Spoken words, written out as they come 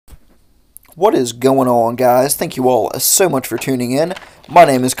What is going on, guys? Thank you all so much for tuning in. My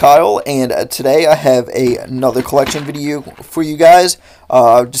name is Kyle, and today I have another collection video for you guys.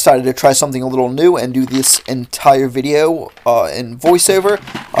 I've decided to try something a little new and do this entire video in voiceover.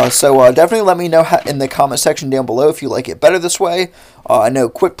 So definitely let me know in the comment section down below if you like it better this way. I know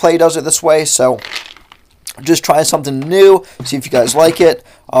Quick Play does it this way, so just try something new, see if you guys like it.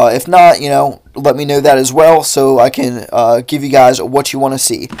 If not, let me know that as well so I can give you guys what you want to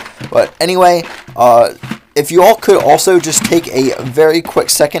see. But anyway, if you all could also just take a very quick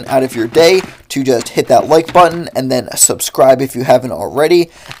second out of your day to just hit that like button and then subscribe if you haven't already.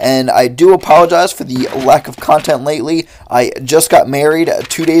 And I do apologize for the lack of content lately. I just got married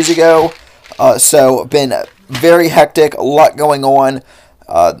 2 days ago, so been very hectic, a lot going on.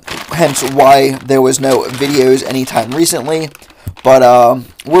 Hence why there was no videos anytime recently. But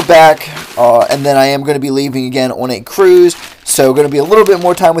we're back, and then I am going to be leaving again on a cruise, so going to be a little bit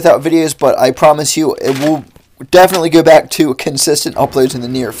more time without videos, but I promise you it will definitely go back to consistent uploads in the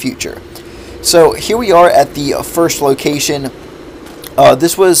near future. So here we are at the first location.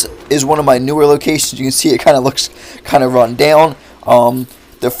 This is one of my newer locations. You can see it kind of looks kind of run down.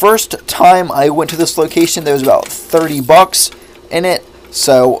 The first time I went to this location, there was about 30 bucks in it.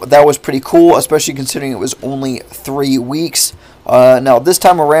 So that was pretty cool, especially considering it was only 3 weeks. Now this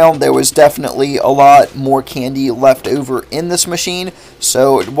time around there was definitely a lot more candy left over in this machine,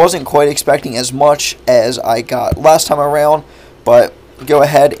 so it wasn't quite expecting as much as I got last time around. But go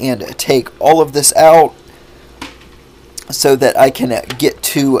ahead and take all of this out so that I can get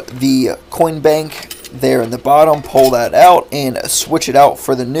to the coin bank there in the bottom, pull that out and switch it out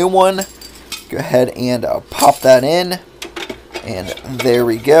for the new one. Go ahead and pop that in. And there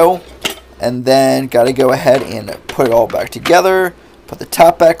we go. And then got to go ahead and put it all back together. Put the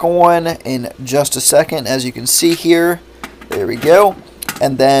top back on in just a second, as you can see here. There we go.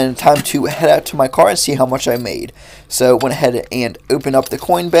 And then time to head out to my car and see how much I made. So went ahead and opened up the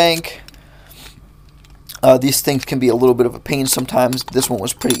coin bank. These things can be a little bit of a pain sometimes. This one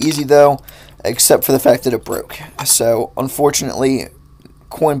was pretty easy though, except for the fact that it broke. So unfortunately,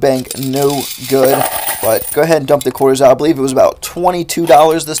 coin bank no good. But go ahead and dump the quarters out. I believe it was about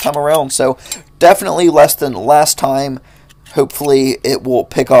 $22 this time around, so definitely less than last time. Hopefully it will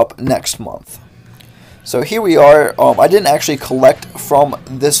pick up next month. So here we are. I didn't actually collect from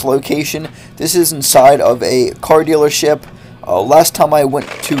this location. This is inside of a car dealership. Last time I went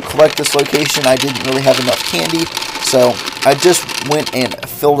to collect this location, I didn't really have enough candy, so I just went and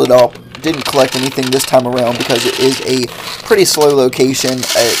filled it up. Didn't collect anything this time around because it is a pretty slow location.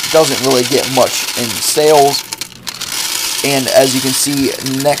 It doesn't really get much in sales. And as you can see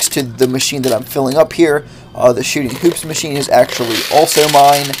next to the machine that I'm filling up here, the shooting hoops machine is actually also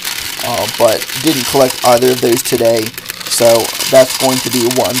mine, but didn't collect either of those today. So that's going to be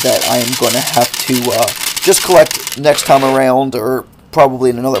one that I am going to have to just collect next time around, or probably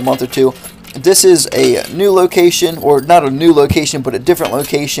in another month or two. This is a new location, or not a new location, but a different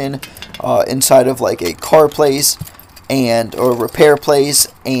location inside of like a car place or repair place.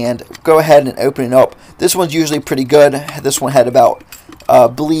 And go ahead and open it up. This one's usually pretty good. This one had about, I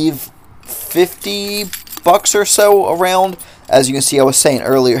believe, 50 bucks or so around. As you can see, I was saying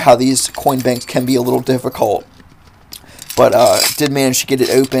earlier how these coin banks can be a little difficult, but did manage to get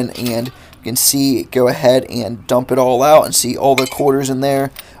it open, and you can see, go ahead and dump it all out and see all the quarters in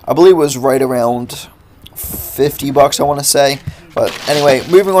there. I believe it was right around 50 bucks, I want to say. But anyway,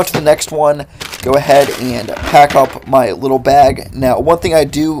 moving on to the next one, go ahead and pack up my little bag. Now, one thing I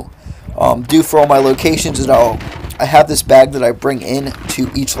do for all my locations is I have this bag that I bring in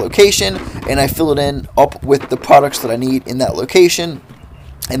to each location, and I fill it up with the products that I need in that location,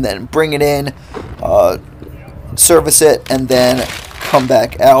 and then bring it in, service it, and then come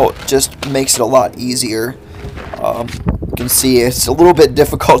back out. Just makes it a lot easier. You can see it's a little bit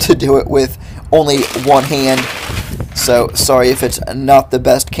difficult to do it with only one hand, so sorry if it's not the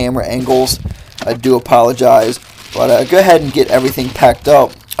best camera angles. I do apologize, but go ahead and get everything packed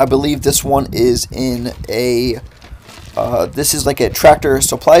up. I believe this one is in a this is like a tractor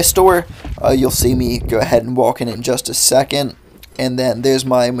supply store. You'll see me go ahead and walk in just a second, and then there's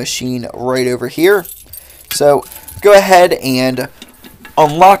my machine right over here. So go ahead and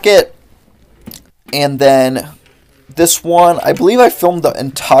unlock it, and then this one, I believe I filmed the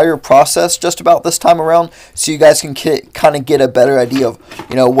entire process just about this time around, so you guys can kind of get a better idea of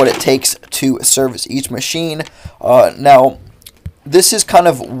what it takes to service each machine. Now, this is kind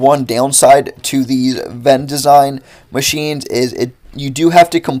of one downside to these Vending machines, is you do have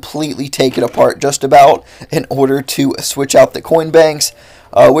to completely take it apart just about in order to switch out the coin banks,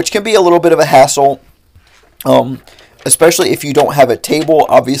 which can be a little bit of a hassle. especially if you don't have a table.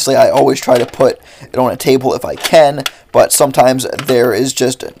 Obviously, I always try to put it on a table if I can, but sometimes there is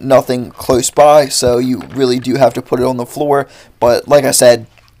just nothing close by, so you really do have to put it on the floor. But like I said,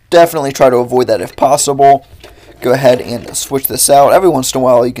 definitely try to avoid that if possible. Go ahead and switch this out. Every once in a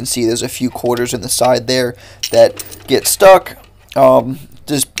while, you can see there's a few quarters in the side there that get stuck.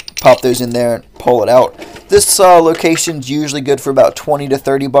 Just pop those in there and pull it out. This location's usually good for about 20 to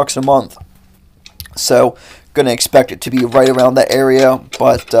 30 bucks a month. So, gonna expect it to be right around that area,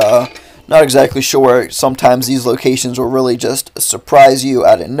 but not exactly sure. Sometimes these locations will really just surprise you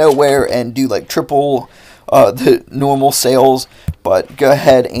out of nowhere and do like triple the normal sales. But go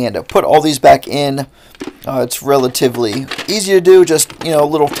ahead and put all these back in. It's relatively easy to do, just a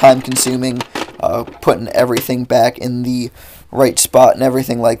little time consuming, putting everything back in the right spot and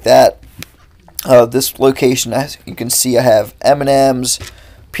everything like that. This location, as you can see, I have M&Ms,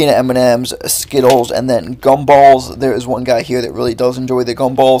 peanut M&Ms, Skittles, and then gumballs. There is one guy here that really does enjoy the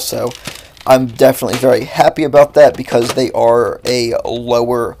gumballs, so I'm definitely very happy about that because they are a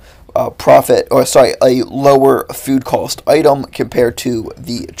lower a lower food cost item compared to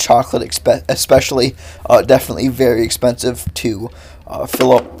the chocolate, especially. Definitely very expensive to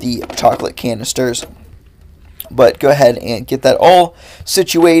fill up the chocolate canisters. But go ahead and get that all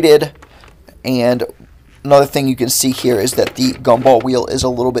situated. And another thing you can see here is that the gumball wheel is a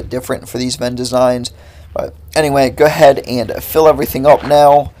little bit different for these Venn designs. But anyway, go ahead and fill everything up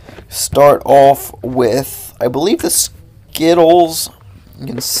now. Start off with, I believe, the Skittles. You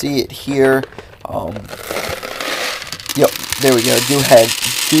can see it here. Yep, there we go. Go ahead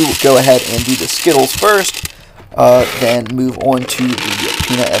and do the Skittles first. Then move on to the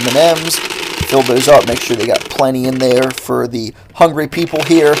peanut M&Ms. Fill those up. Make sure they got plenty in there for the hungry people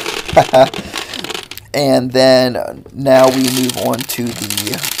here. And then now we move on to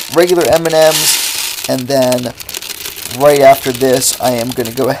the regular M&Ms. And then right after this, I am going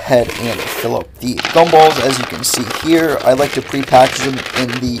to go ahead and fill up the gumballs. As you can see here, I like to pre-package them in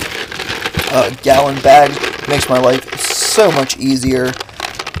the gallon bags. It makes my life so much easier.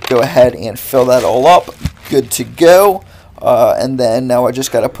 Go ahead and fill that all up. Good to go. And then now I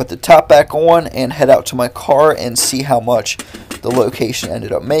just got to put the top back on and head out to my car and see how much the location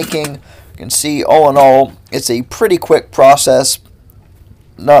ended up making. You can see, all in all, it's a pretty quick process.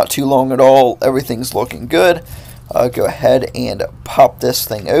 Not too long at all. Everything's looking good. Go ahead and pop this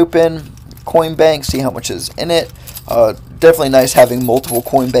thing open. Coin bank, see how much is in it. Definitely nice having multiple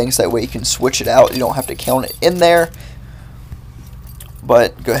coin banks. That way you can switch it out. You don't have to count it in there.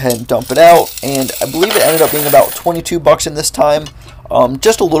 But go ahead and dump it out. And I believe it ended up being about 22 bucks in this time.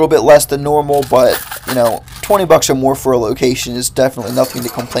 Just a little bit less than normal, but 20 bucks or more for a location is definitely nothing to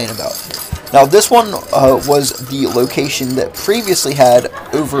complain about. Now this one was the location that previously had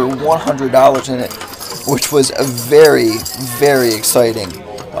over $100 in it, which was very, very exciting.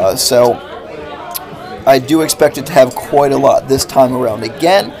 So I do expect it to have quite a lot this time around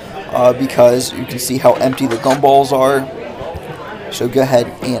again, because you can see how empty the gumballs are. So go ahead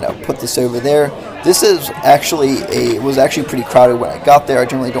and put this over there. This is actually was actually pretty crowded when I got there. I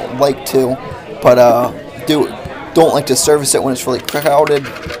generally don't like to, but don't like to service it when it's really crowded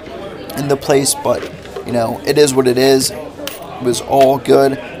in the place. But it is what it is. It was all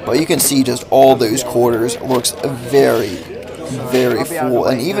good, but you can see just all those quarters. It looks very, very full,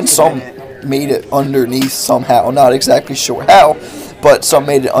 and even some made it underneath somehow. Not exactly sure how, but some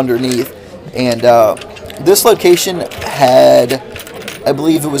made it underneath. And this location had, I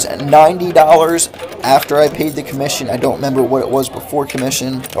believe it was $90 after I paid the commission. I don't remember what it was before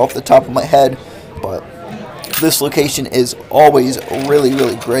commission off the top of my head, but this location is always really,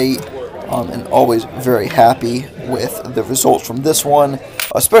 really great. And always very happy with the results from this one,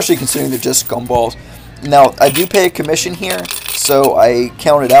 especially considering they're just gumballs. Now, I do pay a commission here, so I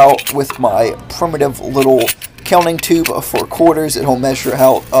count it out with my primitive little counting tube for quarters. It'll measure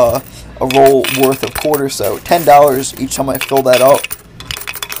out a roll worth of quarters, so $10 each time I fill that up.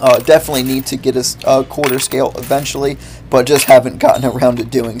 Definitely need to get a quarter scale eventually, but just haven't gotten around to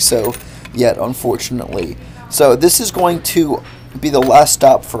doing so yet, unfortunately. So this is going to be the last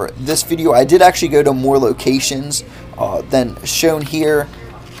stop for this video. I did actually go to more locations than shown here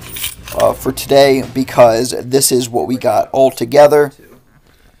for today, because this is what we got all together.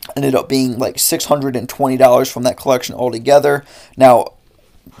 Ended up being like $620 from that collection altogether. Now,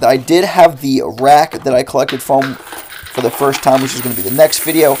 I did have the rack that I collected from for the first time, which is going to be the next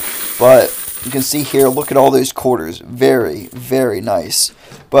video, but you can see here, look at all those quarters. Very, very nice.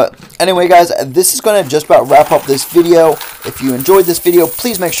 But anyway, guys, this is going to just about wrap up this video. If you enjoyed this video,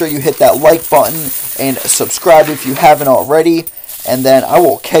 please make sure you hit that like button and subscribe if you haven't already. And then I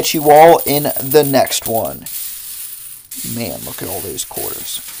will catch you all in the next one. Man, look at all those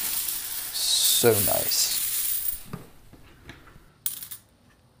quarters. So nice.